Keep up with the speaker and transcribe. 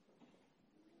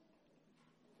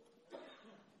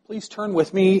Please turn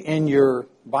with me in your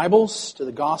Bibles to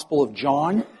the Gospel of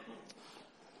John.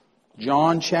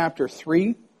 John chapter 3.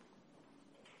 We're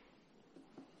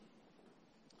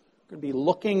going to be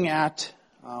looking at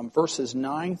verses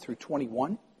 9 through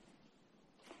 21.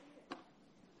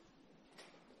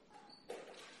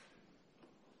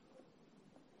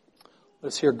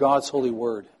 Let's hear God's holy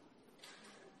word.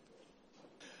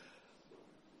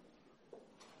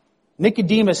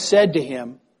 Nicodemus said to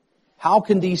him, "How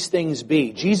can these things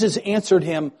be?" Jesus answered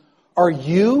him, "Are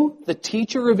you the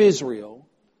teacher of Israel,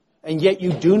 and yet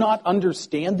you do not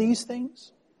understand these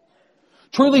things?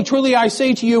 Truly, truly, I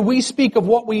say to you, we speak of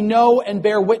what we know and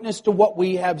bear witness to what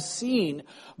we have seen,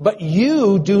 but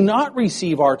you do not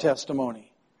receive our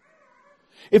testimony.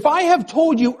 If I have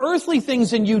told you earthly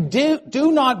things and you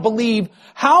do not believe,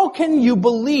 how can you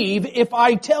believe if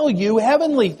I tell you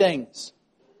heavenly things?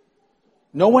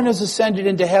 No one has ascended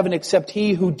into heaven except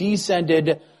he who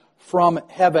descended from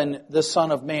heaven, the Son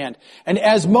of Man. And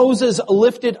as Moses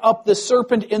lifted up the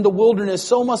serpent in the wilderness,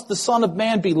 so must the Son of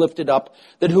Man be lifted up,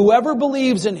 that whoever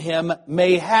believes in him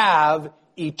may have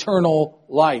eternal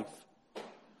life.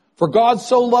 For God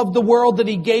so loved the world that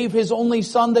he gave his only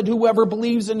Son, that whoever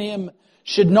believes in him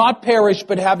should not perish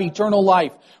but have eternal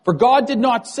life. For God did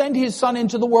not send his Son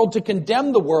into the world to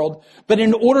condemn the world, but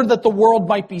in order that the world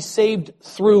might be saved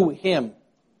through him.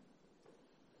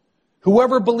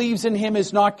 Whoever believes in him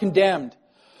is not condemned,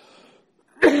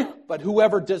 but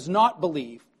whoever does not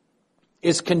believe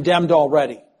is condemned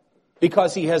already,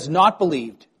 because he has not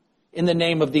believed in the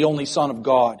name of the only Son of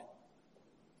God.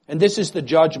 And this is the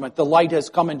judgment. The light has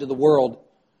come into the world,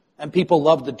 and people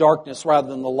love the darkness rather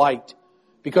than the light,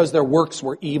 because their works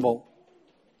were evil.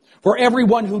 For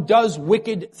everyone who does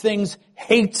wicked things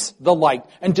hates the light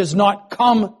and does not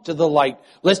come to the light,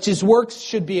 lest his works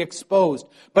should be exposed.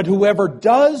 But whoever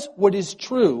does what is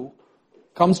true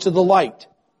comes to the light,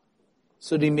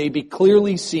 so that it may be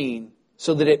clearly seen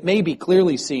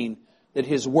that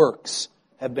his works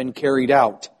have been carried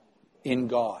out in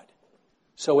God.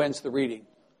 So ends the reading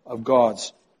of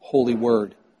God's holy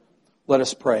word. Let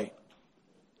us pray.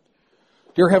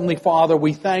 Dear Heavenly Father,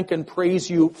 we thank and praise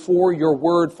you for your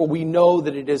word, for we know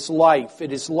that it is life,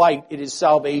 it is light, it is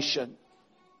salvation.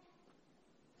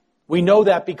 We know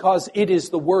that because it is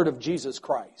the word of Jesus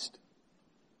Christ.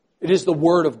 It is the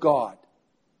word of God.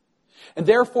 And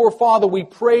therefore, Father, we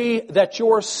pray that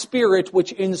your Spirit,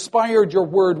 which inspired your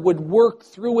word, would work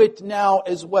through it now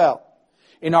as well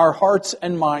in our hearts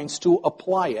and minds to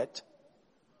apply it,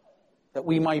 that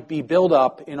we might be built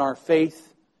up in our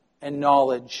faith and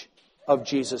knowledge of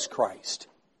Jesus Christ,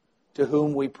 to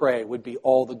whom we pray would be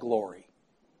all the glory.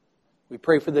 We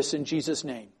pray for this in Jesus'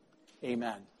 name.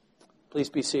 Amen. Please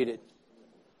be seated.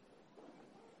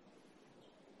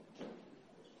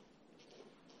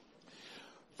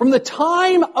 From the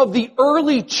time of the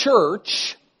early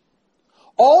church,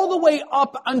 all the way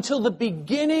up until the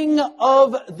beginning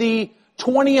of the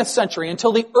 20th century,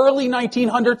 until the early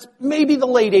 1900s, maybe the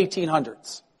late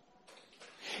 1800s,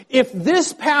 if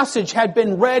this passage had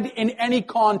been read in any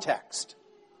context,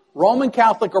 Roman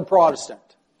Catholic or Protestant,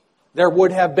 there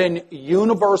would have been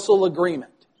universal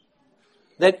agreement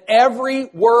that every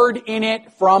word in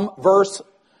it from verse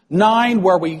 9,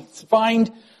 where we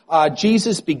find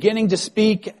Jesus beginning to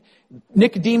speak,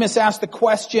 Nicodemus asked the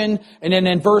question, and then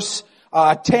in verse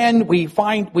 10, we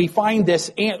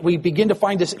begin to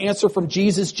find this answer from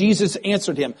Jesus. Jesus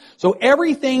answered him. So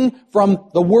everything from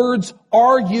the words,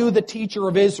 "Are you the teacher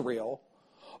of Israel?"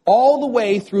 all the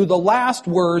way through the last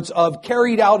words of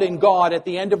 "carried out in God" at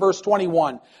the end of verse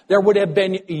 21, there would have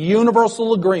been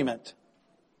universal agreement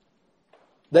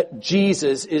that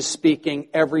Jesus is speaking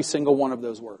every single one of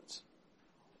those words.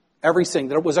 Every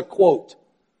single, that it was a quote.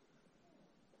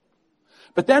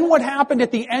 But then what happened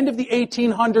at the end of the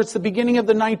 1800s, the beginning of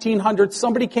the 1900s,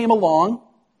 somebody came along,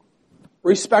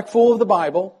 respectful of the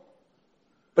Bible,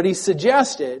 but he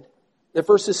suggested that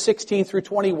verses 16 through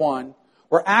 21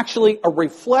 were actually a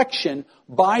reflection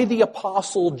by the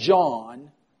Apostle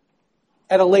John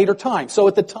at a later time. So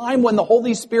at the time when the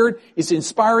Holy Spirit is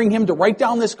inspiring him to write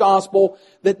down this gospel,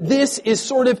 that this is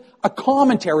sort of a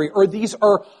commentary, or these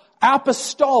are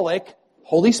apostolic,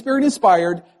 Holy Spirit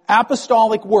inspired,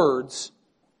 apostolic words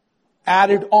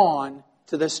added on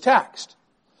to this text.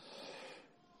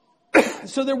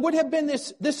 So there would have been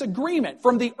this agreement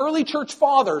from the early church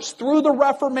fathers through the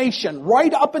Reformation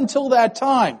right up until that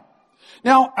time.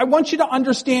 Now, I want you to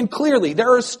understand clearly,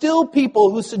 there are still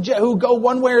people who go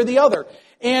one way or the other.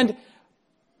 And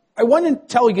I want to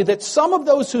tell you that some of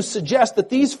those who suggest that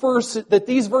these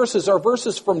verses are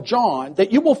verses from John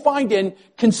that you will find in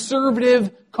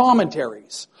conservative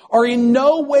commentaries are in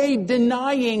no way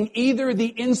denying either the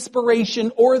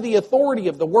inspiration or the authority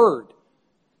of the Word.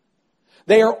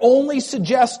 They are only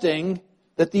suggesting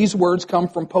that these words come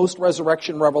from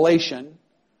post-resurrection revelation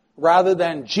rather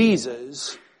than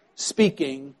Jesus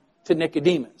speaking to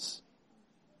Nicodemus.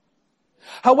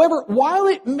 However, while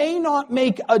it may not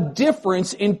make a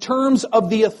difference in terms of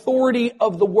the authority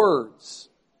of the words,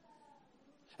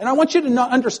 and I want you to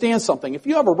understand something. If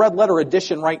you have a red letter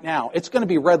edition right now, it's going to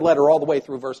be red letter all the way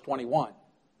through verse 21.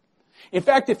 In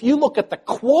fact, if you look at the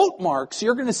quote marks,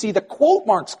 you're going to see the quote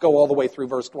marks go all the way through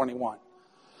verse 21.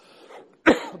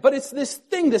 But it's this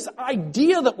thing, this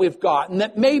idea that we've gotten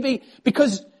that maybe,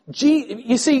 because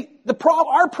you see,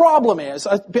 our problem is,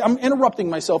 I'm interrupting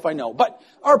myself, I know, but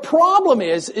our problem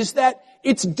is that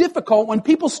it's difficult when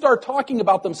people start talking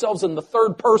about themselves in the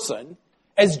third person,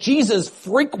 as Jesus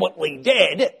frequently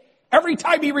did. Every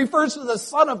time he refers to the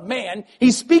Son of Man,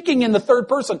 he's speaking in the third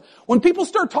person. When people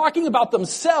start talking about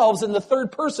themselves in the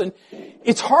third person,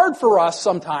 it's hard for us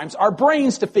sometimes, our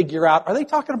brains, to figure out, are they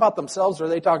talking about themselves or are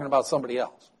they talking about somebody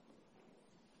else?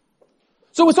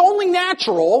 So it's only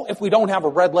natural, if we don't have a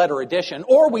red letter edition,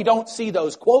 or we don't see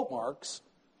those quote marks,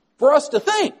 for us to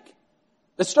think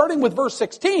that starting with verse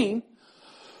 16,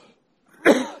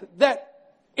 that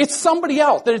it's somebody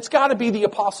else, that it's got to be the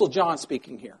Apostle John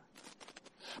speaking here.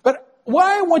 But what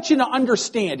I want you to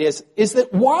understand is that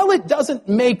while it doesn't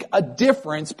make a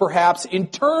difference, perhaps, in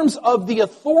terms of the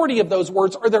authority of those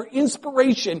words or their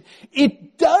inspiration,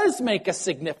 it does make a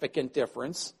significant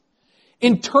difference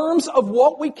in terms of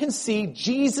what we can see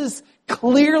Jesus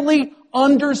clearly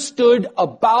understood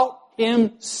about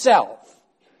himself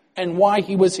and why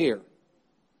he was here.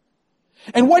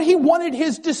 And what he wanted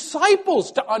his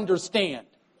disciples to understand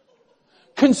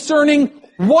concerning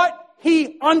what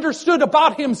he understood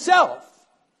about himself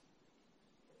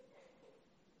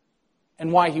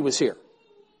and why he was here.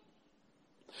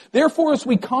 Therefore, as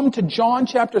we come to John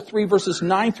chapter 3, verses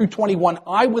 9 through 21,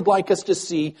 I would like us to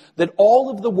see that all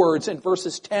of the words in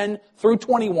verses 10 through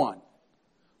 21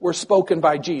 were spoken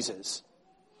by Jesus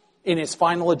in his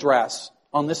final address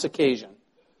on this occasion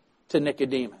to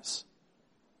Nicodemus.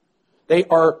 They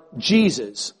are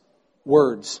Jesus'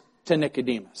 words to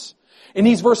Nicodemus. In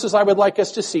these verses, I would like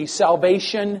us to see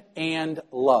salvation and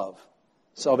love.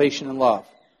 Salvation and love.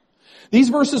 These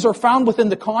verses are found within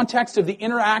the context of the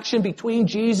interaction between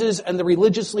Jesus and the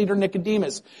religious leader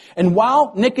Nicodemus. And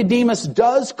while Nicodemus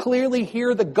does clearly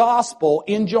hear the gospel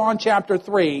in John chapter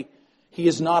 3, he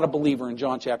is not a believer in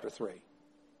John chapter 3.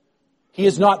 He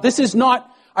is not, this is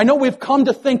not, I know we've come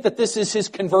to think that this is his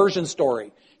conversion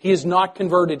story. He is not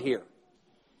converted here.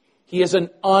 He is an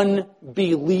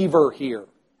unbeliever here.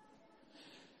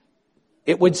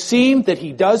 It would seem that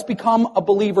he does become a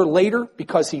believer later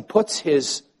because he puts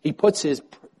his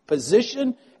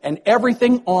position and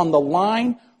everything on the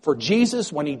line for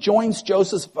Jesus when he joins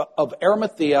Joseph of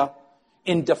Arimathea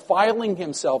in defiling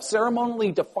himself,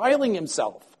 ceremonially defiling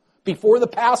himself before the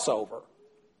Passover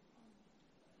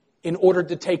in order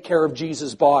to take care of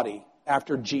Jesus' body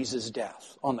after Jesus'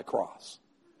 death on the cross.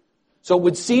 So it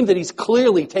would seem that he's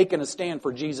clearly taken a stand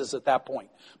for Jesus at that point.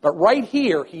 But right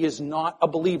here, he is not a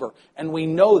believer. And we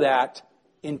know that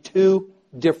in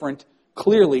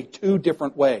clearly two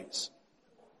different ways.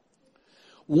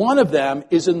 One of them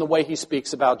is in the way he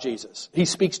speaks about Jesus. He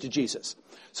speaks to Jesus.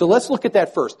 So let's look at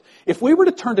that first. If we were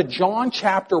to turn to John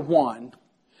chapter 1,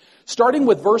 starting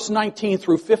with verse 19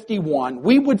 through 51,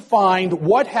 we would find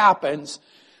what happens,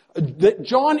 that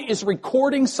John is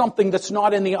recording something that's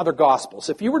not in the other Gospels.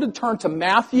 If you were to turn to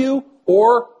Matthew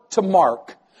or to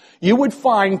Mark, you would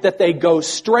find that they go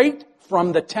straight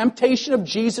from the temptation of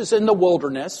Jesus in the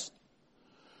wilderness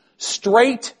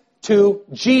straight to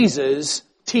Jesus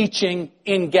teaching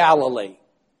in Galilee.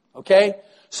 Okay?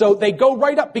 So they go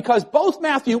right up, because both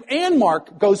Matthew and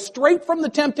Mark go straight from the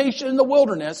temptation in the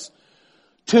wilderness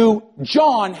to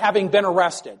John having been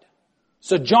arrested.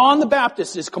 So John the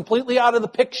Baptist is completely out of the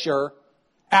picture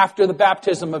after the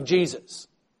baptism of Jesus.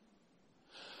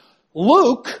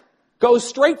 Luke goes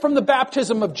straight from the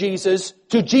baptism of Jesus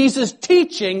to Jesus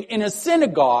teaching in a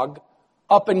synagogue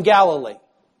up in Galilee.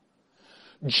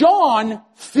 John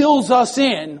fills us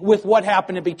in with what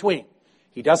happened in between.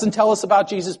 He doesn't tell us about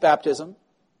Jesus' baptism.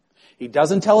 He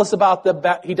doesn't tell us about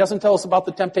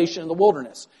the temptation in the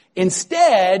wilderness.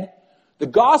 Instead, the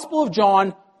Gospel of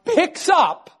John picks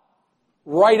up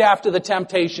right after the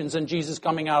temptations and Jesus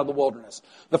coming out of the wilderness.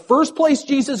 The first place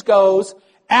Jesus goes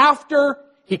after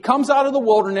he comes out of the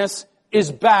wilderness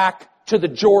is back to the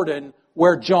Jordan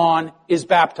where John is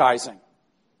baptizing.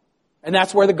 And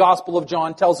that's where the Gospel of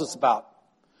John tells us about.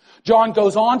 John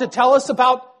goes on to tell us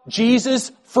about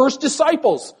Jesus' first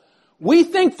disciples. We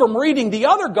think from reading the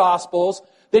other Gospels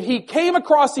that he came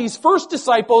across these first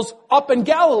disciples up in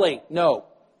Galilee. No.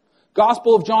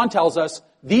 Gospel of John tells us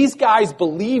these guys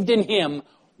believed in him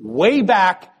way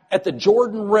back at the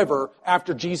Jordan River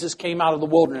after Jesus came out of the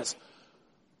wilderness.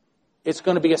 It's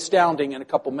going to be astounding in a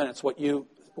couple minutes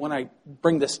when I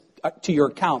bring this to your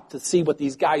account to see what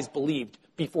these guys believed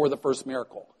before the first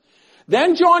miracle.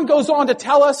 Then John goes on to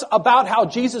tell us about how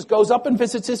Jesus goes up and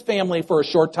visits his family for a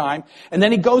short time, and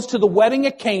then he goes to the wedding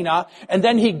at Cana, and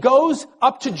then he goes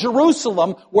up to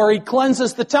Jerusalem where he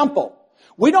cleanses the temple.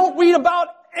 We don't read about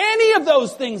any of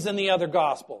those things in the other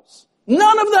Gospels.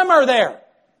 None of them are there.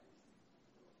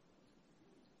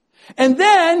 And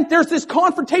then there's this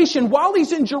confrontation while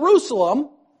he's in Jerusalem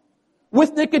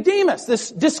with Nicodemus,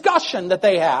 this discussion that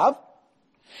they have.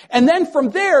 And then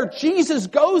from there, Jesus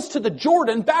goes to the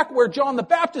Jordan, back where John the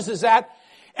Baptist is at,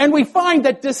 and we find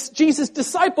that Jesus'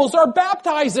 disciples are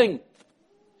baptizing.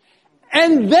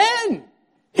 And then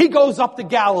he goes up to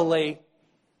Galilee,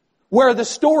 where the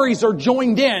stories are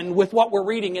joined in with what we're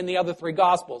reading in the other three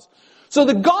Gospels. So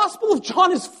the Gospel of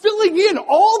John is filling in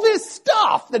all this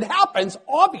stuff that happens,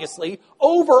 obviously,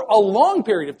 over a long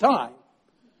period of time,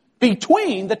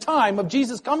 between the time of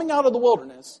Jesus coming out of the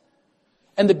wilderness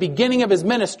and the beginning of his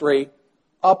ministry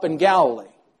up in Galilee.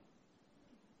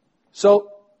 So,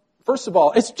 first of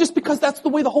all, it's just because that's the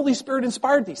way the Holy Spirit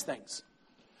inspired these things.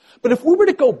 But if we were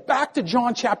to go back to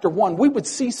John chapter 1, we would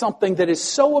see something that is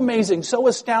so amazing, so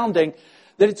astounding,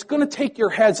 that it's going to take your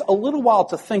heads a little while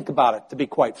to think about it, to be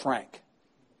quite frank.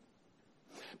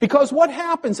 Because what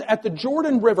happens at the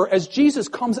Jordan River as Jesus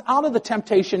comes out of the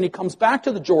temptation, he comes back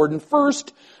to the Jordan.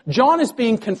 First, John is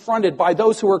being confronted by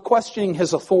those who are questioning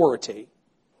his authority.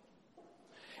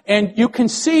 And you can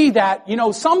see that,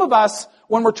 some of us,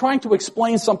 when we're trying to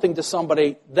explain something to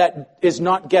somebody that is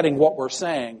not getting what we're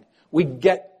saying, we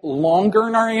get longer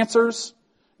in our answers.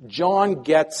 John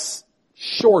gets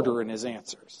shorter in his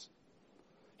answers.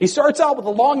 He starts out with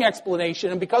a long explanation,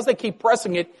 and because they keep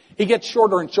pressing it, he gets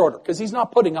shorter and shorter, because he's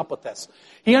not putting up with this.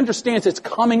 He understands it's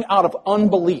coming out of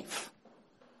unbelief.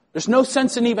 There's no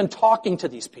sense in even talking to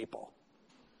these people.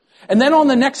 And then on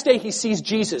the next day, he sees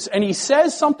Jesus, and he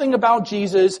says something about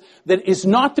Jesus that is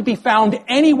not to be found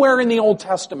anywhere in the Old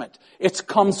Testament. It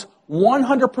comes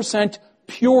 100%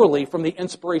 purely from the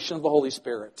inspiration of the Holy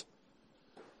Spirit.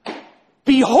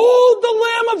 Behold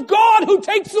the Lamb of God who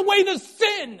takes away the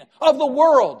sin of the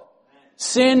world.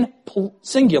 Sin,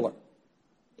 singular.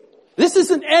 This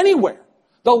isn't anywhere.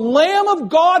 The Lamb of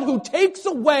God who takes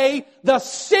away the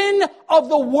sin of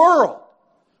the world.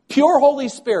 Pure Holy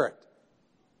Spirit.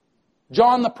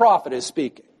 John the prophet is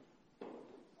speaking.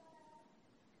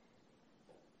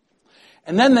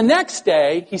 And then the next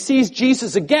day, he sees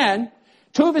Jesus again.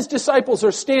 Two of his disciples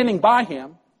are standing by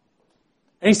him.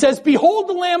 And he says, behold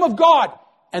the Lamb of God.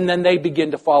 And then they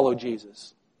begin to follow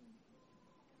Jesus.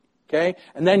 Okay?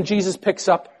 And then Jesus picks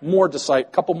up a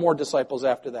couple more disciples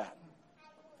after that.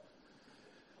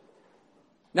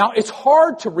 Now, it's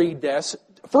hard to read this.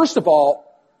 First of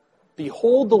all,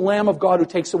 behold the Lamb of God who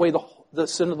takes away the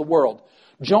sin of the world.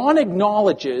 John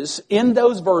acknowledges in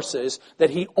those verses that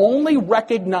he only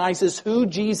recognizes who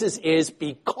Jesus is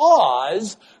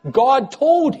because God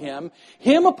told him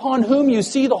upon whom you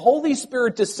see the Holy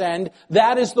Spirit descend,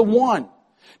 that is the one.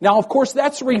 Now, of course,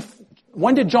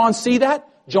 when did John see that?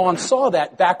 John saw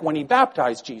that back when he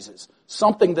baptized Jesus,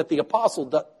 something that the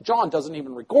Apostle John doesn't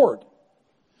even record.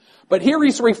 But here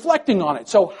he's reflecting on it.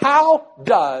 So how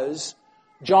does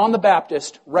John the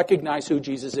Baptist recognize who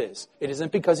Jesus is? It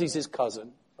isn't because he's his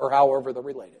cousin or however they're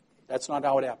related. That's not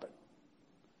how it happened.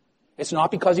 It's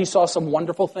not because he saw some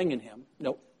wonderful thing in him.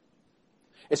 No.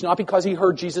 It's not because he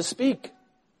heard Jesus speak.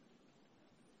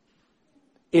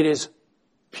 It is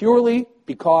purely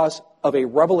because of a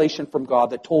revelation from God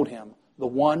that told him, the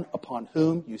one upon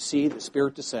whom you see the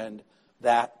Spirit descend,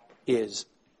 that is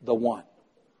the one.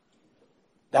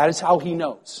 That is how he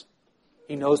knows.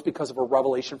 He knows because of a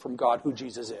revelation from God who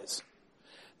Jesus is.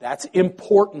 That's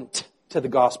important to the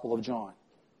Gospel of John.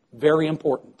 Very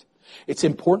important. It's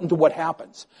important to what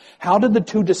happens. How did the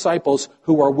two disciples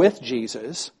who are with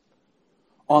Jesus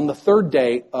on the third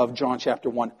day of John chapter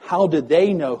 1, how did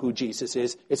they know who Jesus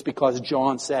is? It's because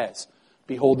John says,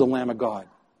 behold the Lamb of God.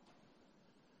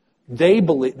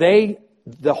 The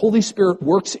Holy Spirit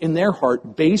works in their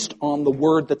heart based on the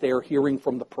word that they are hearing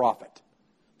from the prophet.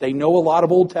 They know a lot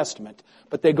of Old Testament,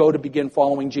 but they go to begin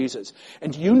following Jesus.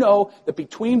 And do you know that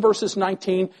between verses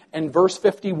 19 and verse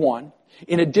 51,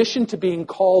 in addition to being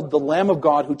called the Lamb of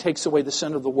God who takes away the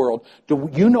sin of the world, do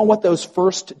you know what those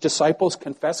first disciples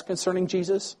confess concerning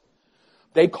Jesus?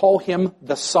 They call him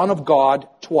the Son of God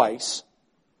twice.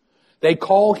 They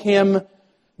call him,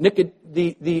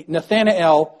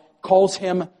 Nathanael calls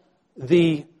him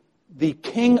the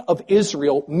King of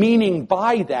Israel, meaning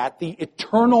by that the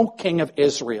eternal King of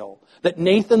Israel, that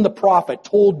Nathan the prophet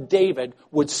told David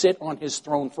would sit on his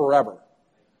throne forever.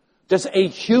 Does a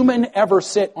human ever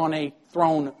sit on a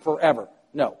throne forever?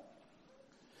 No.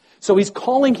 So he's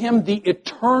calling him the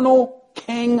eternal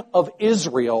King of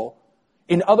Israel.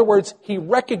 In other words, he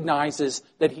recognizes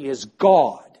that he is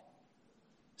God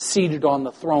seated on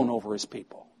the throne over his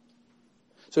people.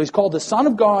 So he's called the Son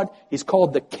of God, he's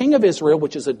called the King of Israel,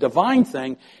 which is a divine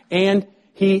thing, and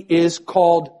he is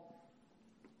called,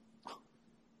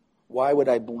 why would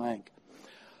I blank?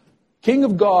 King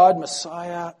of God,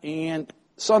 Messiah, and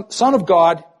Son of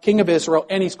God, King of Israel,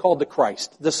 and he's called the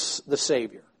Christ, the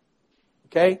Savior.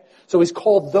 Okay? So he's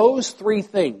called those three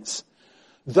things.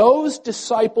 Those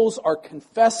disciples are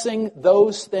confessing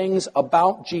those things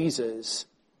about Jesus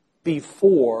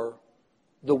before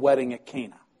the wedding at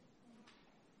Cana.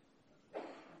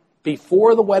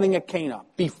 Before the wedding at Cana.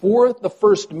 Before the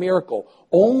first miracle.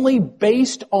 Only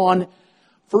based on,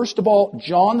 first of all,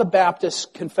 John the Baptist's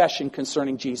confession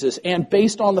concerning Jesus, and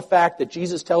based on the fact that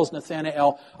Jesus tells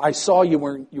Nathanael, I saw you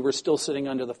when you were still sitting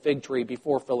under the fig tree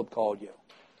before Philip called you.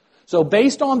 So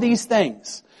based on these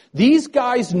things, these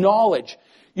guys' knowledge,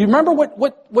 you remember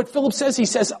what Philip says? He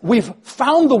says, we've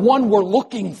found the one we're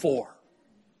looking for.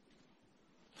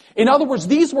 In other words,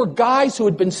 these were guys who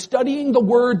had been studying the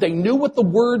Word. They knew what the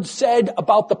Word said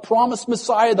about the promised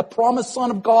Messiah, the promised Son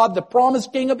of God, the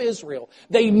promised King of Israel.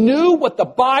 They knew what the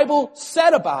Bible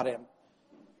said about him.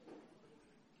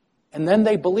 And then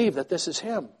they believed that this is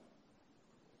him.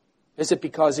 Is it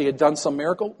because he had done some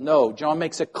miracle? No. John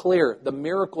makes it clear. The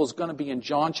miracle is going to be in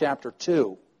John chapter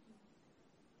 2.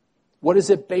 What is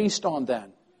it based on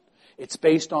then? It's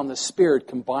based on the Spirit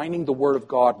combining the Word of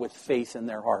God with faith in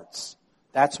their hearts.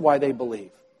 That's why they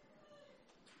believe.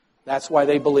 That's why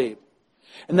they believe.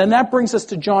 And then that brings us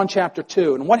to John chapter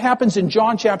 2. And what happens in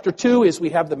John chapter 2 is we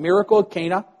have the miracle of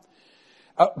Cana.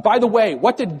 By the way,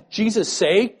 what did Jesus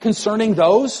say concerning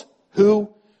those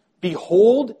who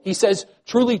behold? He says,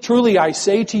 truly, truly, I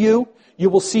say to you, you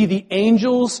will see the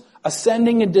angels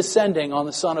ascending and descending on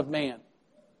the Son of Man.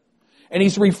 And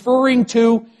he's referring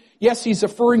to, yes, he's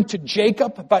referring to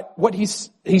Jacob, but what he's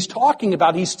talking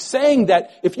about, he's saying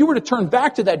that if you were to turn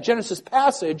back to that Genesis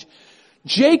passage,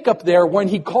 Jacob there, when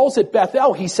he calls it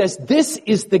Bethel, he says, this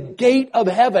is the gate of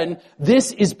heaven.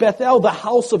 This is Bethel, the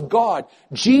house of God.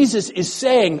 Jesus is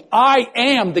saying, I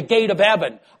am the gate of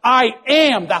heaven. I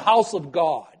am the house of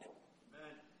God.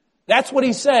 That's what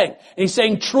he's saying. And he's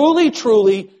saying, truly,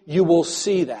 truly, you will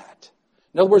see that.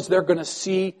 In other words, they're going to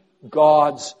see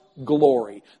God's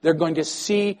glory. They're going to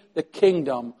see the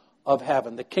kingdom of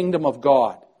heaven, the kingdom of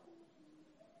God.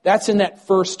 That's in that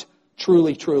first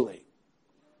truly, truly.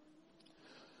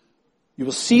 You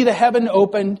will see the heaven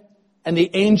opened and the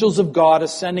angels of God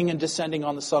ascending and descending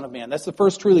on the Son of Man. That's the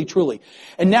first truly, truly.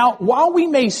 And now, while we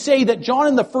may say that John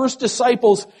and the first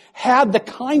disciples had the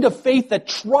kind of faith that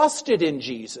trusted in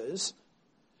Jesus,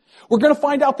 we're going to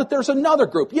find out that there's another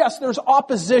group. Yes, there's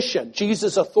opposition.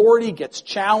 Jesus' authority gets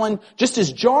challenged. Just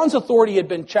as John's authority had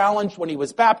been challenged when he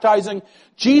was baptizing,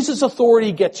 Jesus'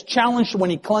 authority gets challenged when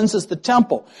he cleanses the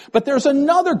temple. But there's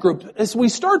another group. As we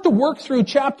start to work through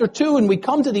chapter 2 and we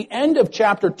come to the end of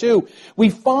chapter 2, we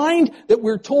find that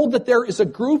we're told that there is a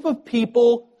group of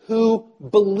people who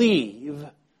believe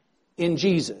in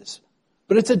Jesus.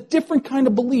 But it's a different kind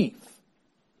of belief.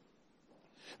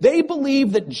 They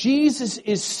believe that Jesus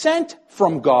is sent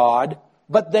from God,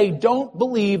 but they don't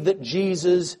believe that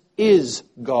Jesus is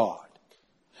God.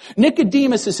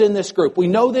 Nicodemus is in this group. We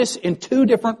know this in two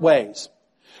different ways.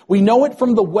 We know it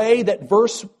from the way that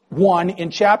verse 1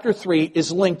 in chapter 3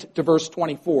 is linked to verse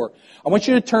 24. I want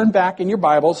you to turn back in your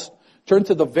Bibles, turn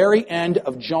to the very end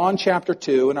of John chapter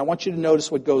 2, and I want you to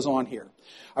notice what goes on here.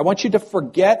 I want you to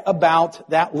forget about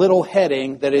that little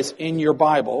heading that is in your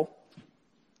Bible,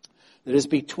 that is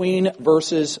between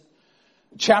verses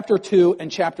chapter 2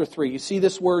 and chapter 3. You see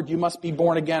this word, you must be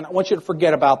born again. I want you to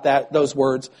forget about those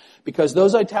words, because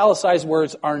those italicized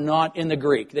words are not in the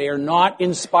Greek. They are not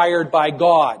inspired by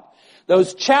God.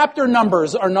 Those chapter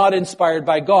numbers are not inspired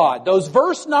by God. Those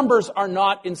verse numbers are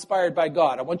not inspired by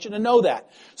God. I want you to know that.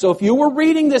 So if you were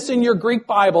reading this in your Greek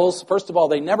Bibles, first of all,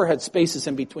 they never had spaces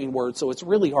in between words, so it's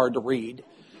really hard to read.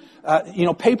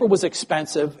 paper was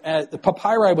expensive, the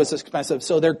papyri was expensive,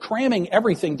 so they're cramming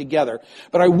everything together.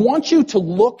 But I want you to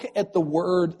look at the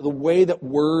word, the way that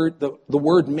the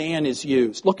word man is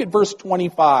used. Look at verse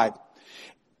 25.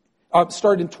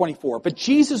 Start in 24. But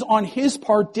Jesus on his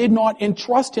part did not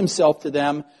entrust himself to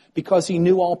them because he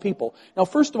knew all people. Now,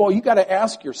 first of all, you got to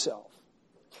ask yourself,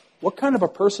 what kind of a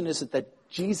person is it that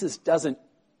Jesus doesn't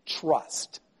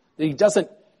trust? That he doesn't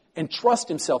entrust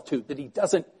himself to? That he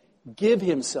doesn't give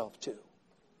himself to?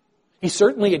 He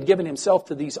certainly had given himself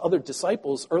to these other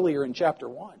disciples earlier in chapter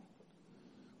 1.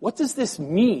 What does this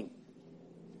mean?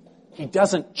 He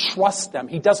doesn't trust them.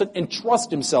 He doesn't entrust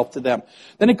himself to them.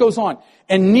 Then it goes on.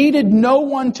 And needed no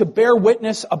one to bear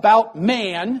witness about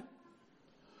man,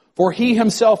 for he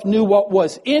himself knew what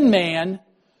was in man.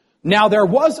 Now there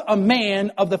was a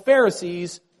man of the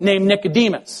Pharisees named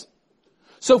Nicodemus.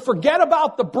 So forget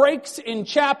about the breaks in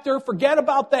chapter, forget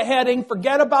about the heading,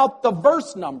 forget about the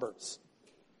verse numbers.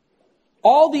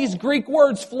 All these Greek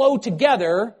words flow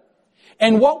together,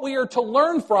 and what we are to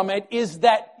learn from it is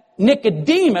that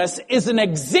Nicodemus is an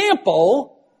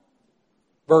example,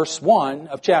 verse 1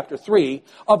 of chapter 3,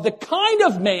 of the kind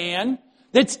of man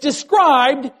that's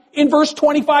described in verse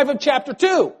 25 of chapter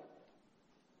 2.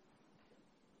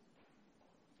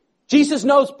 Jesus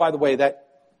knows, by the way, that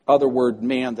other word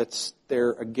man that's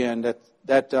there again,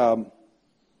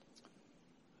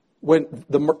 when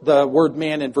the word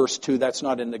man in verse 2, that's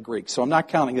not in the Greek, so I'm not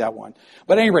counting that one.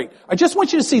 But at any rate, I just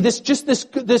want you to see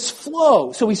this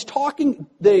flow. So he's talking,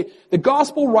 the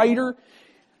gospel writer,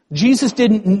 Jesus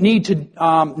needed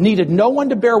no one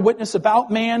to bear witness about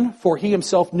man, for he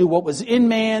himself knew what was in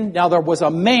man. Now there was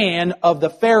a man of the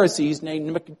Pharisees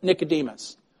named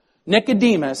Nicodemus.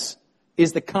 Nicodemus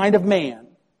is the kind of man,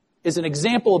 is an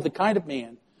example of the kind of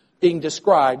man being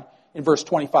described in verse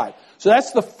 25. So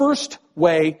that's the first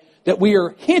way that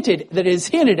is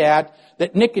hinted at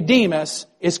that Nicodemus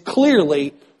is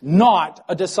clearly not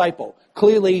a disciple,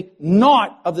 clearly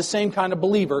not of the same kind of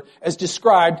believer as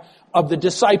described of the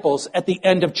disciples at the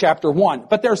end of chapter 1.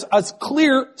 But there's a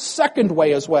clear second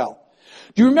way as well.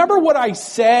 Do you remember what I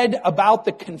said about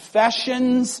the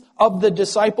confessions of the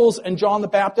disciples and John the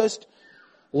Baptist?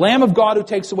 Lamb of God who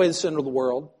takes away the sin of the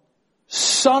world,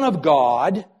 Son of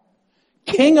God,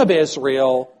 King of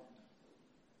Israel,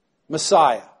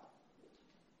 Messiah.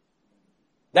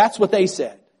 That's what they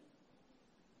said.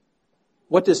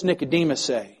 What does Nicodemus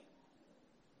say?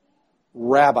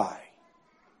 Rabbi.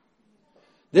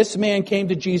 This man came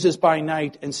to Jesus by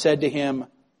night and said to him,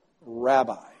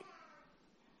 Rabbi,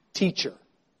 teacher.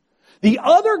 The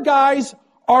other guys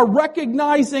are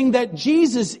recognizing that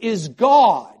Jesus is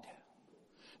God.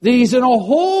 That he's in a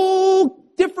whole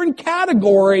different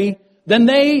category than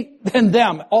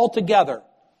them altogether.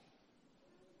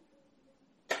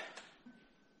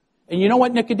 And you know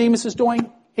what Nicodemus is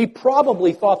doing? He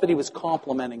probably thought that he was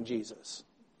complimenting Jesus,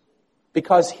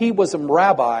 because he was a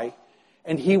rabbi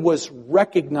and he was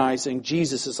recognizing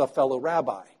Jesus as a fellow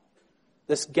rabbi,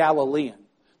 this Galilean,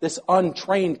 this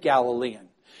untrained Galilean.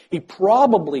 He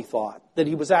probably thought that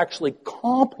he was actually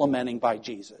complimenting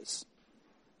Jesus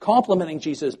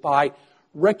by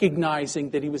recognizing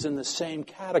that he was in the same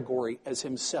category as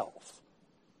himself.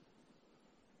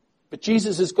 But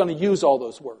Jesus is going to use all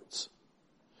those words.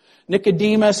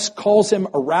 Nicodemus calls him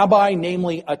a rabbi,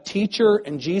 namely a teacher,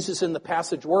 and Jesus in the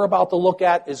passage we're about to look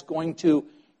at is going to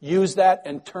use that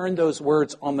and turn those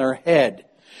words on their head.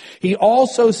 He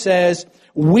also says,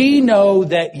 we know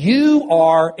that you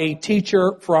are a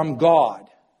teacher from God.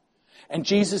 And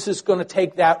Jesus is going to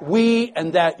take that we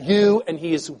and that you, and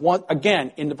he is,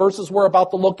 again, in the verses we're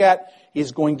about to look at,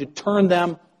 he's going to turn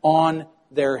them on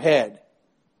their head.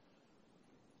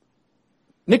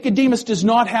 Nicodemus does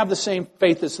not have the same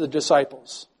faith as the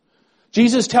disciples.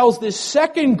 Jesus tells this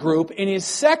second group in his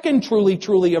second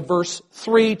truly of verse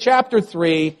 3, chapter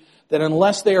 3, that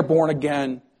unless they are born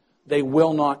again, they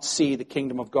will not see the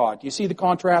kingdom of God. Do you see the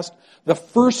contrast? The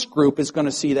first group is going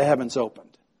to see the heavens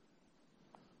opened.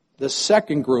 The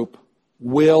second group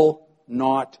will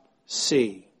not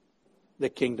see the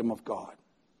kingdom of God.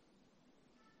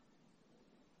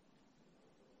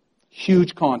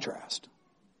 Huge contrast.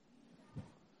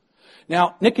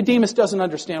 Now, Nicodemus doesn't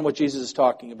understand what Jesus is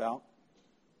talking about.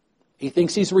 He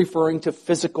thinks he's referring to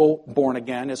physical born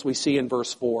again, as we see in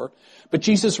verse 4. But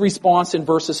Jesus' response in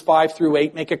verses 5 through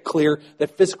 8 make it clear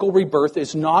that physical rebirth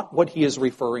is not what he is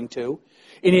referring to.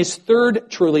 In his third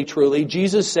truly,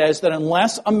 Jesus says that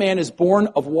unless a man is born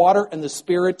of water and the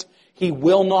Spirit, he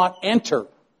will not enter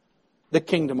the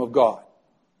kingdom of God.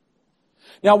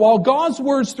 Now, while God's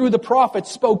words through the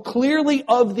prophets spoke clearly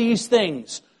of these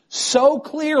things, so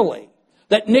clearly,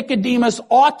 that Nicodemus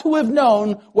ought to have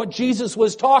known what Jesus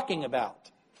was talking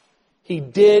about. He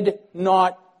did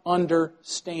not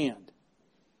understand.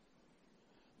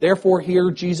 Therefore,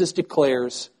 here Jesus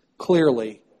declares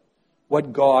clearly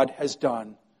what God has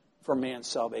done for man's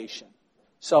salvation.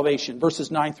 Salvation, verses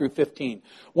 9 through 15.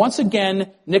 Once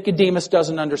again, Nicodemus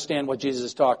doesn't understand what Jesus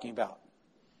is talking about.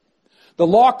 The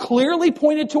law clearly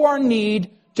pointed to our need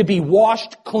to be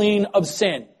washed clean of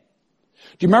sin.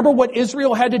 Do you remember what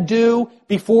Israel had to do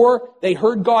before they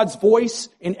heard God's voice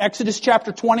in Exodus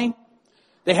chapter 20?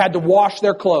 They had to wash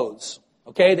their clothes.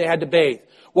 Okay, they had to bathe.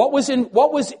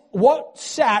 What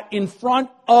sat in front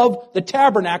of the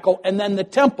tabernacle and then the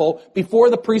temple before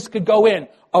the priest could go in?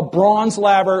 A bronze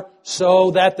laver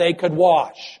so that they could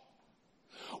wash.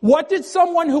 What did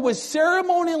someone who was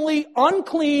ceremonially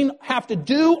unclean have to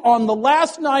do on the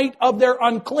last night of their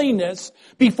uncleanness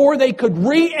before they could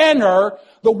re-enter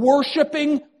the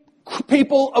worshiping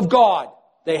people of God?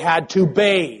 They had to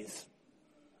bathe.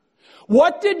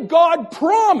 What did God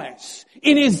promise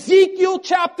in Ezekiel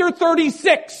chapter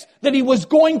 36 that He was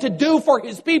going to do for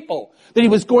His people? That He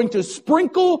was going to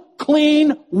sprinkle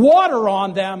clean water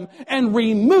on them and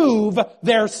remove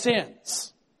their sins.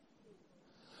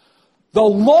 The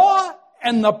law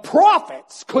and the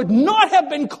prophets could not have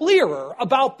been clearer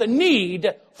about the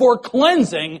need for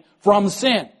cleansing from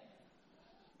sin.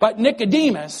 But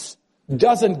Nicodemus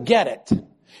doesn't get it.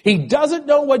 He doesn't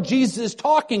know what Jesus is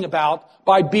talking about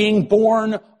by being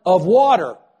born of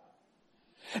water.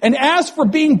 And as for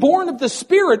being born of the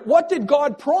Spirit, what did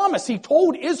God promise? He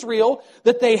told Israel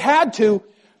that they had to.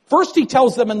 First, He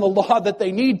tells them in the law that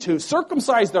they need to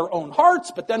circumcise their own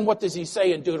hearts. But then what does He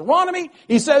say in Deuteronomy?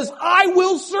 He says, I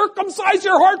will circumcise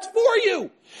your hearts for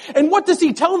you. And what does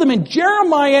He tell them in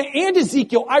Jeremiah and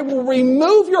Ezekiel? I will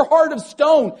remove your heart of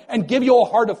stone and give you a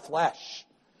heart of flesh.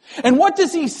 And what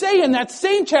does He say in that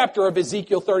same chapter of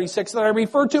Ezekiel 36 that I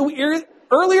referred to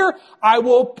earlier? I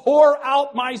will pour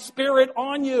out my Spirit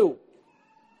on you.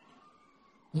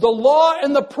 The law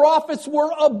and the prophets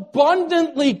were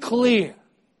abundantly clear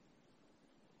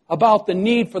about the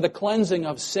need for the cleansing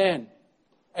of sin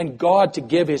and God to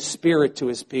give His Spirit to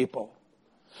His people.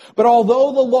 But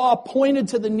although the law pointed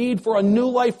to the need for a new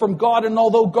life from God, and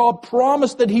although God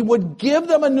promised that He would give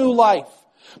them a new life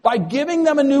by giving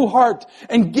them a new heart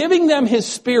and giving them His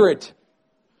Spirit,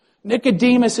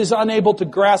 Nicodemus is unable to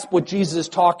grasp what Jesus is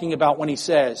talking about when He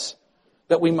says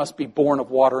that we must be born of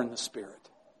water and the Spirit.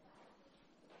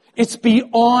 It's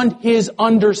beyond his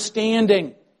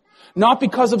understanding. Not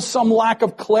because of some lack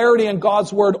of clarity in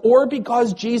God's Word or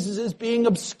because Jesus is being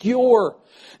obscure.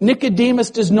 Nicodemus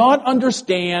does not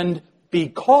understand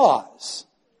because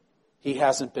he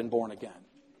hasn't been born again.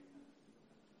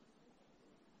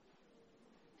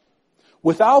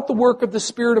 Without the work of the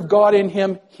Spirit of God in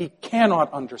him, he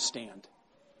cannot understand.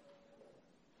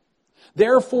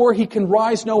 Therefore, he can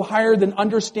rise no higher than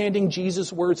understanding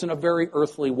Jesus' words in a very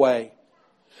earthly way.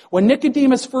 When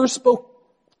Nicodemus first spoke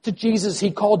to Jesus,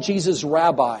 he called Jesus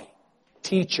rabbi,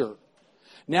 teacher.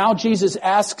 Now Jesus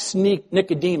asks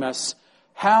Nicodemus,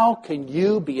 how can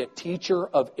you be a teacher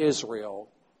of Israel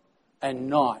and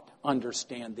not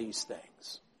understand these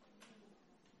things?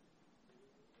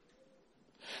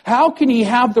 How can he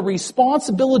have the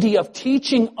responsibility of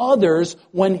teaching others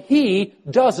when he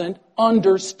doesn't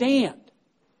understand?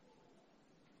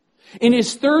 In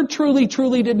his third truly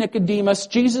to Nicodemus,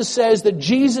 Jesus says that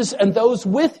Jesus and those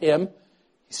with him,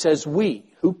 he says we.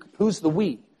 Who's the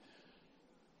we?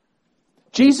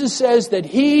 Jesus says that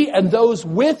he and those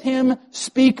with him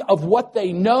speak of what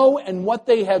they know and what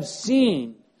they have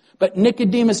seen. But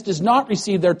Nicodemus does not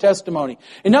receive their testimony.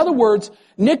 In other words,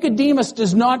 Nicodemus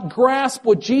does not grasp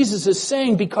what Jesus is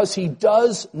saying because he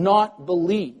does not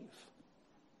believe.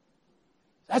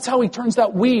 That's how he turns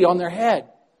that we on their head.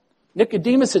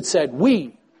 Nicodemus had said,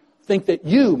 we think that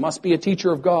you must be a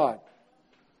teacher of God.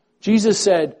 Jesus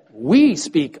said, we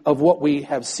speak of what we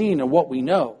have seen and what we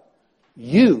know.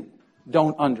 You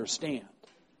don't understand.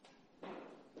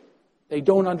 They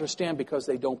don't understand because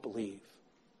they don't believe.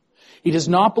 He does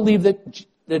not believe that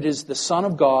it is the Son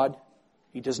of God.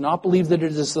 He does not believe that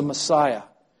it is the Messiah.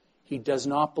 He does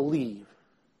not believe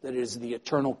that it is the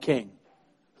eternal King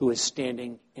who is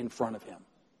standing in front of him.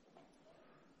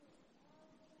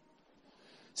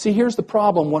 See, here's the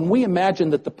problem. When we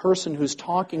imagine that the person who's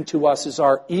talking to us is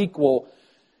our equal,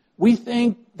 we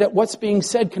think that what's being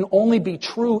said can only be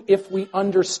true if we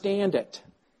understand it.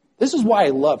 This is why I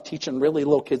love teaching really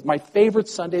little kids. My favorite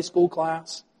Sunday school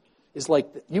class is like,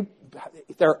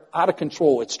 they're out of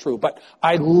control, it's true. But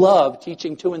I love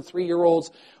teaching 2 and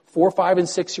 3-year-olds, 4, 5, and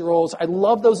 6-year-olds. I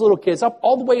love those little kids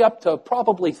all the way up to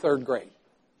probably 3rd grade.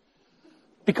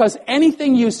 Because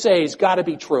anything you say has got to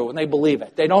be true, and they believe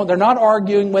it. They're not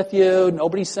arguing with you.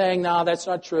 Nobody's saying, no, that's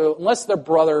not true. Unless their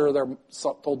brother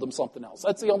told them something else.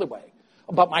 That's the only way.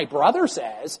 But my brother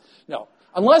says, no.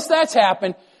 Unless that's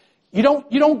happened, you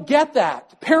don't get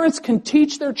that. Parents can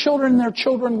teach their children and their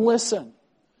children listen.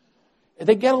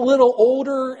 They get a little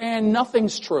older and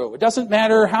nothing's true. It doesn't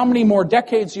matter how many more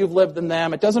decades you've lived than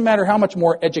them. It doesn't matter how much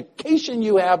more education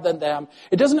you have than them.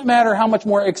 It doesn't matter how much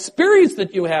more experience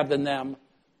that you have than them.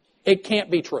 It can't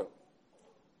be true.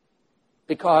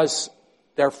 Because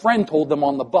their friend told them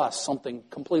on the bus something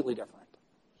completely different.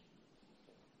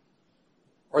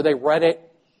 Or they read it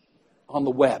on the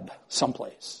web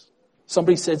someplace.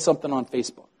 Somebody said something on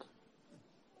Facebook.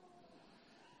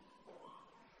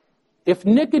 If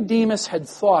Nicodemus had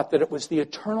thought that it was the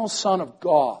eternal Son of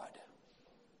God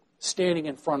standing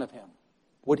in front of him,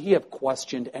 would he have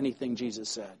questioned anything Jesus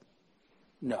said?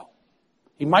 No.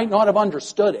 He might not have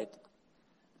understood it,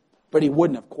 but he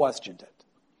wouldn't have questioned it.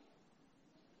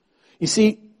 You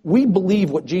see, we believe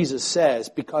what Jesus says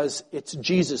because it's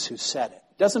Jesus who said it.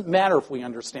 It doesn't matter if we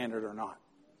understand it or not.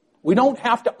 We don't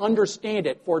have to understand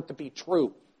it for it to be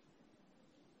true.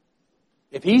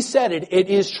 If he said it, it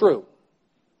is true.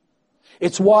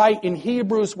 It's why in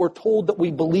Hebrews we're told that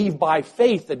we believe by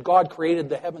faith that God created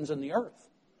the heavens and the earth.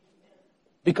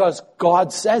 Because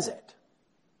God says it.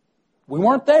 We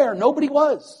weren't there. Nobody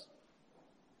was.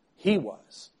 He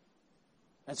was.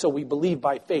 And so we believe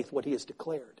by faith what he has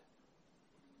declared.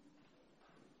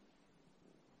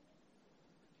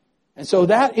 And so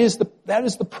that is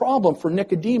the problem for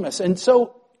Nicodemus. And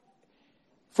so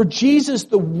for Jesus,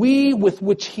 the we with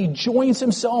which he joins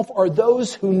himself are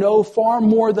those who know far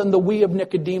more than the we of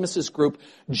Nicodemus's group.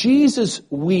 Jesus'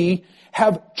 we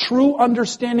have true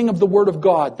understanding of the Word of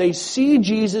God. They see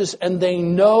Jesus and they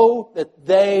know that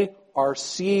they are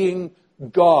seeing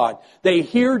God. They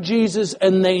hear Jesus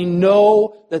and they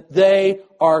know that they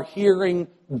are hearing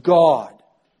God.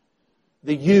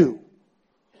 The you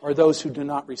are those who do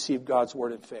not receive God's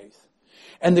Word in faith.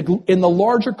 And in the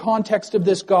larger context of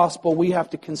this gospel, we have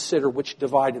to consider which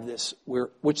side of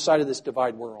this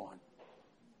divide we're on.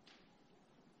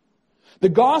 The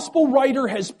gospel writer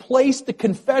has placed the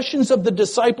confessions of the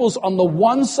disciples on the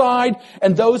one side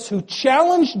and those who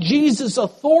challenge Jesus'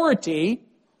 authority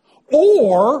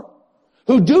or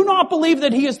who do not believe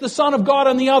that he is the Son of God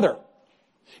on the other.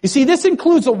 You see, this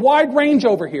includes a wide range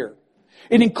over here.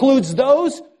 It includes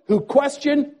those who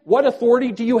question, what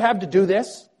authority do you have to do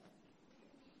this?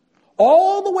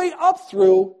 All the way up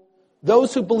through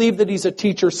those who believe that he's a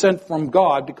teacher sent from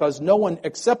God, because no one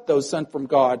except those sent from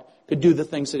God could do the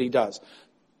things that he does.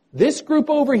 This group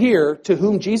over here, to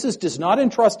whom Jesus does not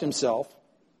entrust himself,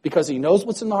 because he knows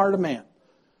what's in the heart of man,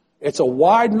 it's a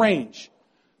wide range,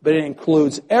 but it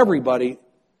includes everybody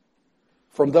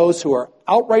from those who are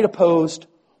outright opposed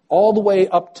all the way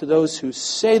up to those who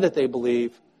say that they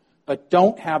believe, but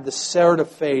don't have the sort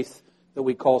of faith that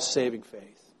we call saving faith.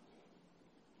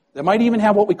 They might even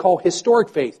have what we call historic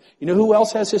faith. You know who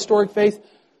else has historic faith?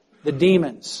 The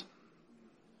demons.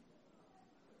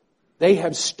 They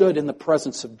have stood in the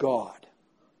presence of God.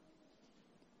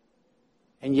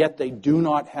 And yet they do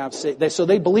not have faith. So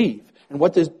they believe. And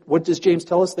what does James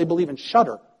tell us? They believe and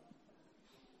shudder.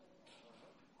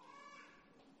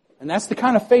 And that's the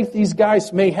kind of faith these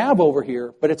guys may have over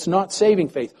here, but it's not saving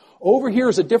faith. Over here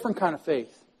is a different kind of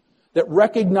faith that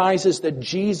recognizes that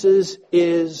Jesus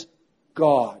is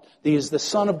God. He is the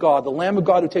Son of God, the Lamb of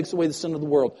God who takes away the sin of the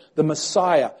world, the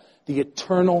Messiah, the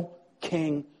eternal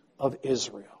King of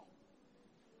Israel.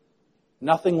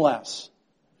 Nothing less.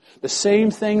 The same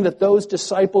thing that those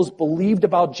disciples believed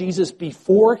about Jesus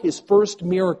before his first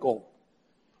miracle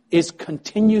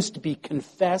continues to be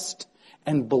confessed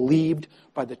and believed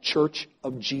by the Church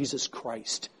of Jesus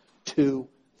Christ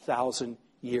 2,000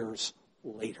 years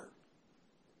later.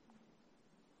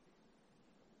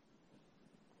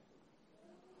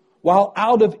 While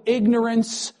out of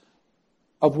ignorance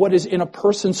of what is in a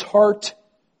person's heart,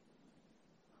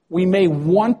 we may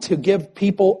want to give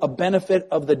people a benefit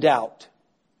of the doubt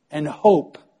and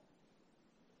hope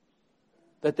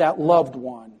that that loved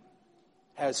one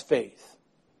has faith.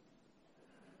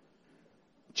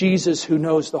 Jesus, who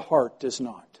knows the heart, does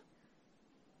not.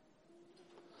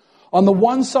 On the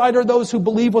one side are those who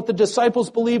believe what the disciples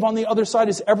believe. On the other side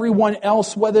is everyone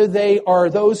else, whether they are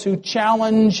those who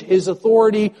challenge his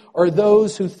authority or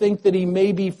those who think that he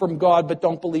may be from God but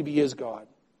don't believe he is God.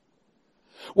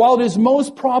 While it is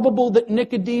most probable that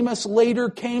Nicodemus later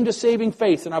came to saving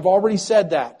faith, and I've already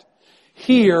said that,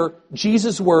 here,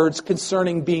 Jesus' words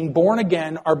concerning being born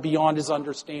again are beyond his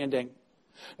understanding.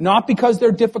 Not because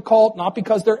they're difficult, not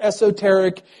because they're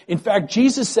esoteric. In fact,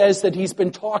 Jesus says that He's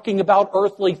been talking about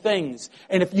earthly things.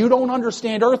 And if you don't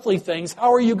understand earthly things,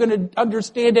 how are you going to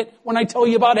understand it when I tell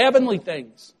you about heavenly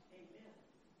things?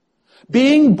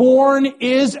 Being born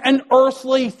is an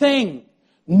earthly thing.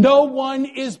 No one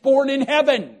is born in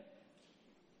heaven.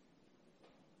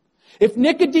 If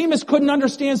Nicodemus couldn't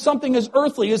understand something as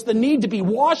earthly as the need to be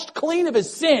washed clean of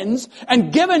his sins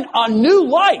and given a new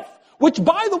life, which,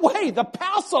 by the way, the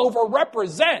Passover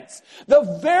represents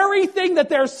the very thing that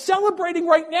they're celebrating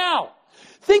right now.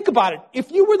 Think about it.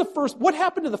 If you were the first, what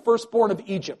happened to the firstborn of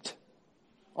Egypt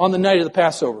on the night of the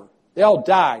Passover? They all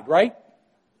died, right?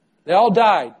 They all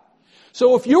died.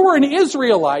 So if you were an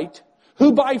Israelite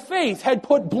who by faith had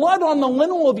put blood on the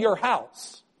lintel of your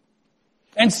house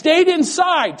and stayed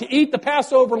inside to eat the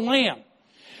Passover lamb,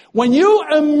 when you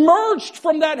emerged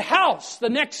from that house the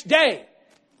next day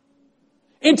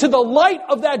into the light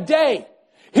of that day,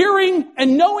 hearing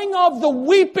and knowing of the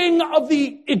weeping of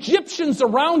the Egyptians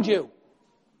around you,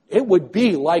 it would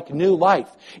be like new life.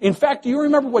 In fact, do you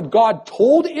remember what God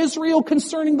told Israel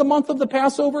concerning the month of the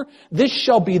Passover? This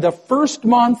shall be the first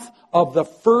month of the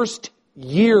first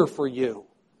year for you.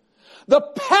 The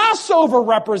Passover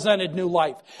represented new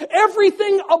life.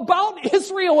 Everything about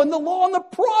Israel and the law and the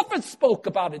prophets spoke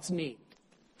about its need.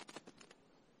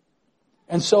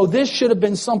 And so this should have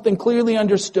been something clearly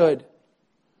understood.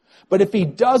 But if he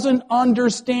doesn't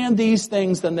understand these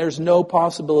things, then there's no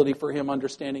possibility for him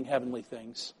understanding heavenly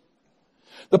things.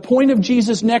 The point of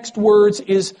Jesus' next words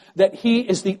is that he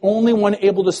is the only one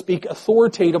able to speak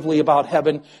authoritatively about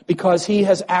heaven because he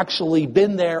has actually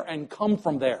been there and come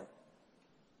from there.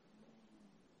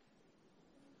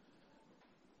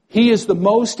 He is the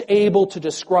most able to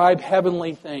describe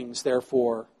heavenly things,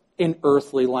 therefore, in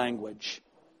earthly language.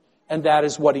 And that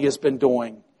is what he has been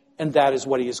doing. And that is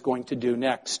what he is going to do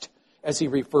next, as he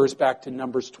refers back to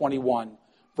Numbers 21,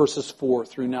 verses 4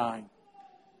 through 9.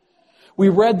 We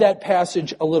read that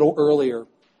passage a little earlier,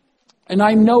 and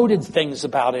I noted things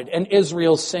about it and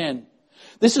Israel's sin.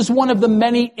 This is one of the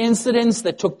many incidents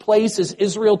that took place as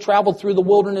Israel traveled through the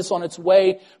wilderness on its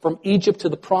way from Egypt to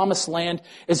the Promised Land.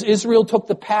 As Israel took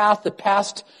the path that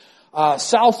passed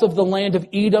south of the land of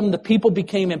Edom, the people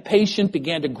became impatient,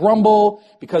 began to grumble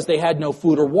because they had no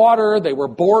food or water. They were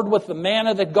bored with the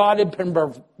manna that God had been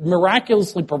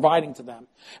miraculously providing to them.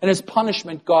 And as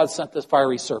punishment, God sent the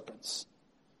fiery serpents.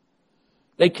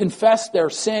 They confessed their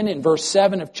sin in verse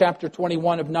 7 of chapter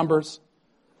 21 of Numbers.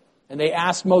 And they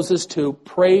asked Moses to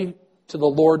pray to the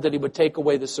Lord that he would take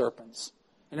away the serpents.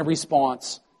 And in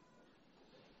response,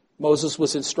 Moses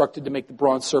was instructed to make the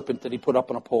bronze serpent that he put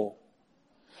up on a pole.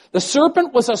 The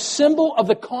serpent was a symbol of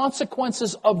the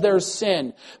consequences of their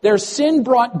sin. Their sin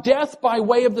brought death by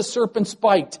way of the serpent's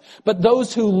bite. But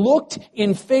those who looked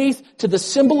in faith to the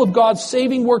symbol of God's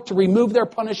saving work to remove their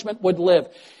punishment would live.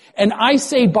 And I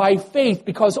say by faith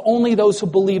because only those who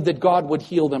believe that God would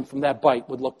heal them from that bite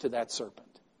would look to that serpent.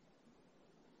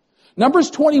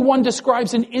 Numbers 21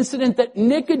 describes an incident that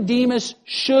Nicodemus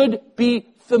should be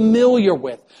familiar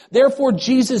with. Therefore,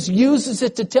 Jesus uses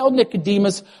it to tell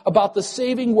Nicodemus about the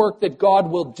saving work that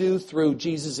God will do through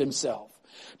Jesus himself.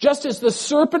 Just as the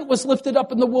serpent was lifted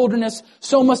up in the wilderness,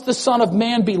 so must the Son of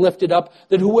Man be lifted up,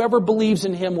 that whoever believes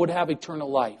in him would have eternal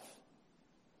life.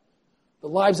 The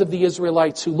lives of the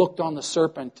Israelites who looked on the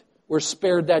serpent were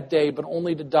spared that day, but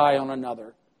only to die on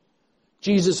another.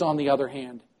 Jesus, on the other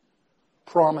hand,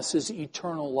 promises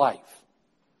eternal life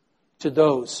to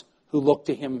those who look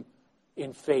to him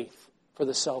in faith for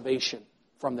the salvation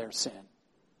from their sin.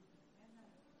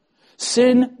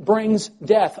 Sin brings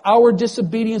death. Our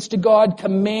disobedience to God's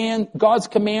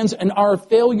commands, and our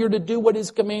failure to do what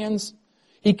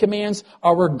he commands,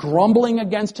 our grumbling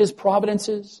against his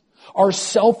providences, our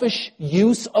selfish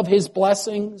use of his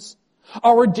blessings,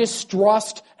 our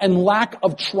distrust and lack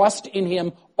of trust in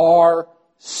him are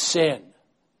sin.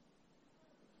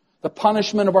 The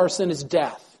punishment of our sin is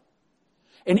death.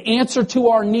 In answer to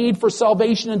our need for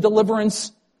salvation and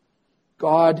deliverance,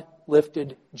 God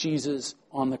lifted Jesus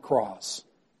on the cross.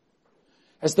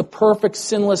 As the perfect,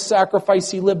 sinless sacrifice,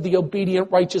 he lived the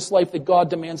obedient, righteous life that God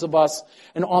demands of us.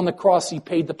 And on the cross, he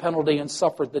paid the penalty and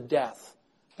suffered the death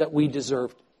that we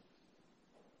deserved.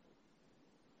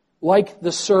 Like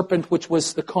the serpent, which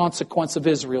was the consequence of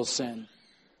Israel's sin,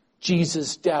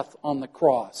 Jesus' death on the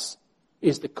cross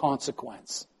is the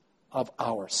consequence of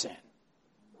our sin.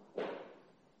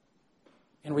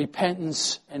 In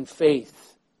repentance and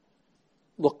faith,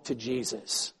 look to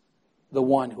Jesus, the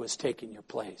one who has taken your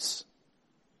place.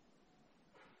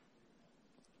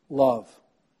 Love,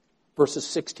 verses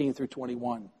 16 through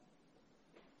 21.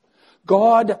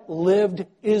 God loved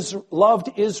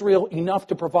Israel enough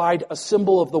to provide a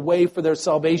symbol of the way for their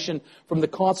salvation from the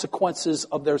consequences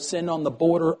of their sin on the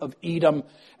border of Edom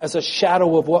as a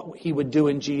shadow of what he would do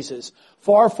in Jesus.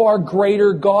 Far, far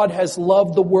greater, God has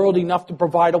loved the world enough to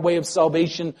provide a way of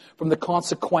salvation from the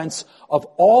consequence of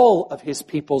all of his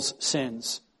people's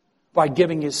sins by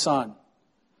giving his Son,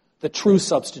 the true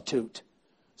substitute,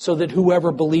 so that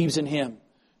whoever believes in him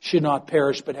should not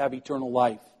perish but have eternal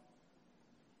life.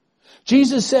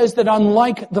 Jesus says that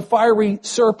unlike the fiery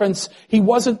serpents, he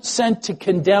wasn't sent to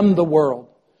condemn the world.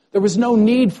 There was no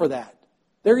need for that.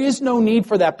 There is no need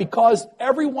for that because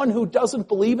everyone who doesn't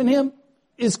believe in him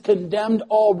is condemned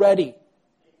already.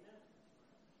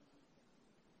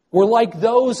 We're like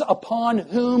those upon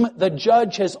whom the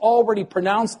judge has already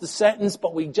pronounced the sentence,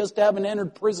 but we just haven't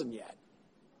entered prison yet.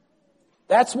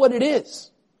 That's what it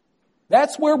is.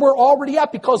 That's where we're already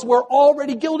at because we're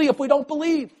already guilty if we don't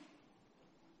believe.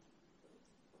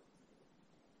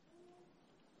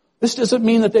 This doesn't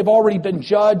mean that they've already been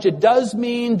judged. It does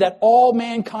mean that all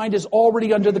mankind is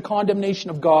already under the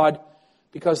condemnation of God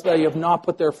because they have not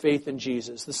put their faith in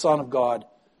Jesus, the Son of God,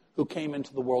 who came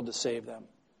into the world to save them.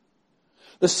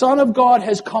 The Son of God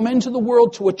has come into the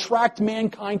world to attract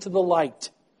mankind to the light.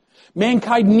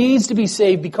 Mankind needs to be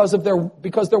saved because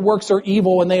their works are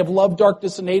evil and they have loved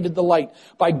darkness and hated the light.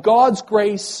 By God's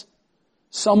grace,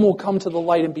 some will come to the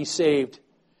light and be saved.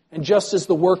 And just as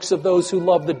the works of those who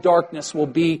love the darkness will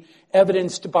be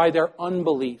evidenced by their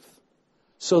unbelief,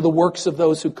 so the works of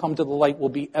those who come to the light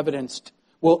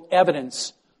will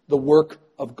evidence the work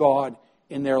of God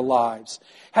in their lives.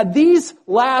 Had these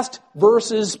last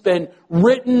verses been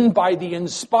written by the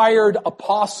inspired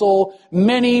apostle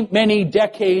many, many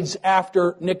decades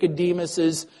after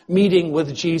Nicodemus's meeting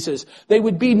with Jesus, they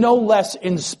would be no less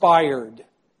inspired.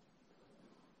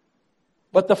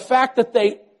 But the fact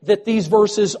that these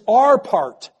verses are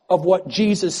part of what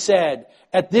Jesus said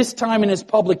at this time in his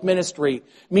public ministry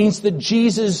means that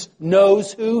Jesus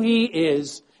knows who he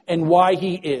is and why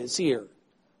he is here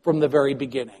from the very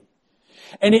beginning.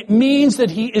 And it means that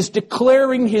he is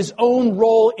declaring his own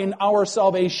role in our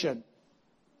salvation.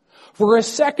 For a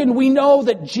second, we know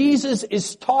that Jesus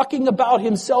is talking about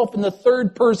himself in the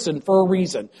third person for a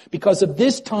reason, because of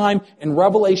this time in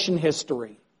Revelation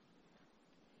history.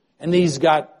 And he's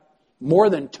got more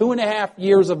than 2.5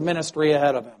 years of ministry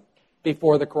ahead of him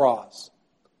before the cross.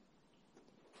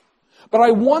 But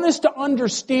I want us to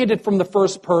understand it from the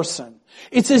first person.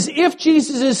 It's as if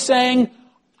Jesus is saying,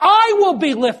 I will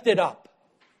be lifted up.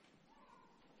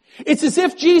 It's as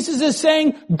if Jesus is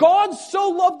saying, God so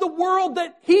loved the world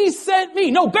that he sent me.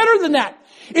 No, better than that.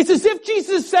 It's as if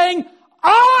Jesus is saying,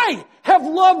 I have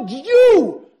loved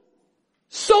you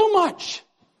so much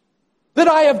that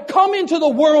I have come into the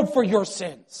world for your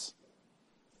sins.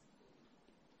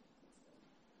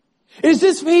 It's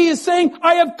as if he is saying,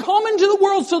 I have come into the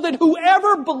world so that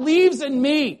whoever believes in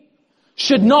me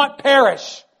should not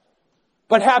perish,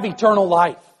 but have eternal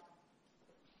life.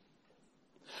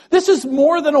 This is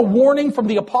more than a warning from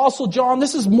the Apostle John.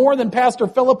 This is more than Pastor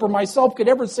Philip or myself could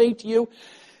ever say to you.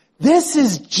 This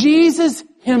is Jesus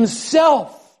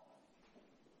himself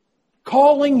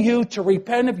calling you to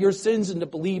repent of your sins and to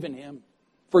believe in him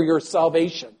for your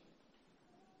salvation,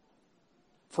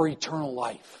 for eternal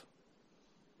life.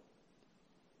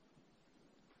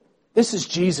 This is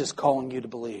Jesus calling you to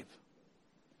believe.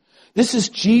 This is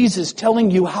Jesus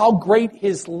telling you how great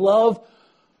his love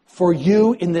for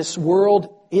you in this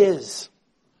world is.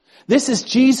 This is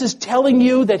Jesus telling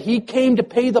you that he came to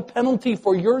pay the penalty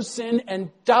for your sin and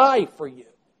die for you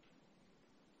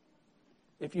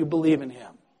if you believe in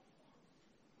him.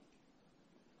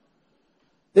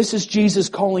 This is Jesus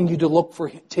calling you to look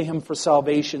to him for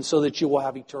salvation so that you will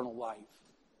have eternal life.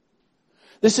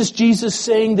 This is Jesus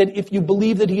saying that if you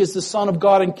believe that he is the Son of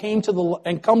God and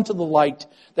come to the light,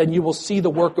 then you will see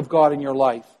the work of God in your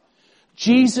life.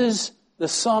 Jesus, the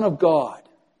Son of God,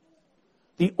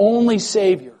 the only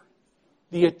Savior,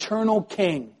 the eternal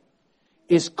King,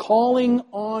 is calling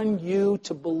on you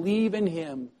to believe in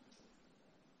him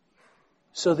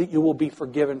so that you will be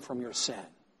forgiven from your sin.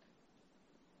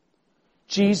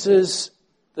 Jesus,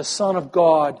 the Son of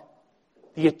God,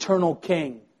 the eternal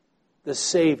King, the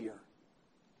Savior,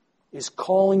 is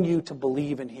calling you to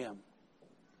believe in him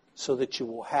so that you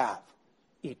will have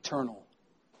eternal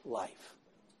life.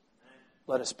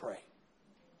 Let us pray.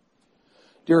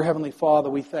 Dear Heavenly Father,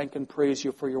 we thank and praise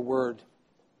you for your word.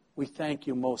 We thank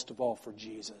you most of all for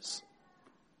Jesus,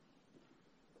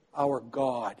 our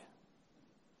God,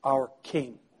 our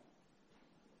King,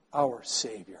 our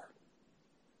Savior.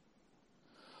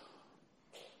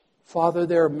 Father,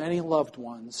 there are many loved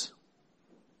ones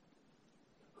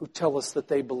who tell us that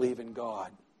they believe in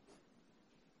God.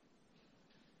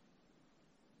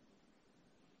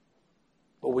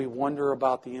 But we wonder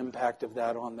about the impact of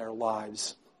that on their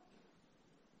lives.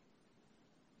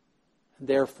 And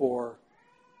therefore,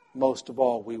 most of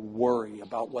all, we worry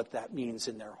about what that means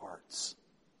in their hearts.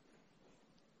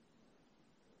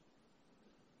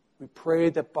 We pray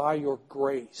that by your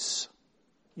grace,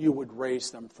 you would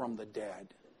raise them from the dead.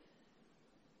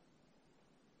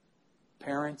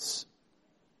 Parents,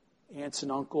 aunts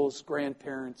and uncles,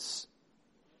 grandparents,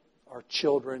 our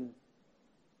children,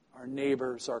 our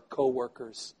neighbors, our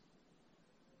co-workers.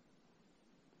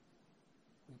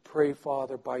 We pray,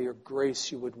 Father, by your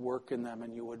grace you would work in them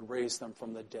and you would raise them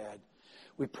from the dead.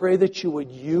 We pray that you would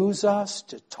use us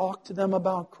to talk to them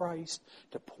about Christ,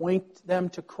 to point them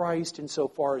to Christ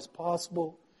insofar as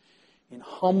possible, in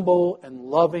humble and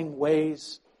loving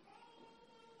ways.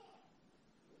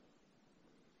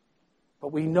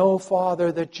 But we know,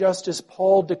 Father, that just as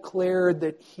Paul declared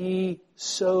that he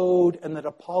sowed and that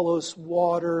Apollos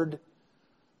watered,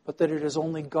 but that it is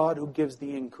only God who gives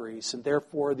the increase, and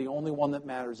therefore the only one that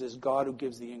matters is God who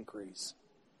gives the increase.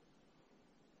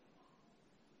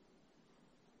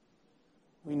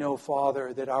 We know,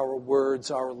 Father, that our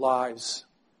words, our lives,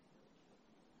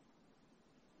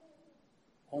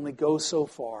 only go so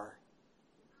far.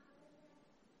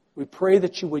 We pray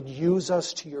that you would use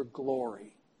us to your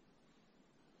glory,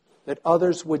 that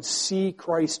others would see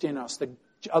Christ in us, that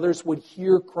others would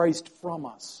hear Christ from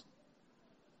us.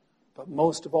 But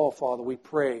most of all, Father, we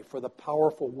pray for the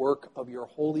powerful work of your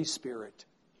Holy Spirit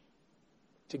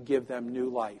to give them new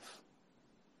life.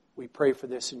 We pray for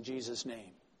this in Jesus'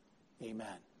 name.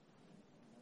 Amen.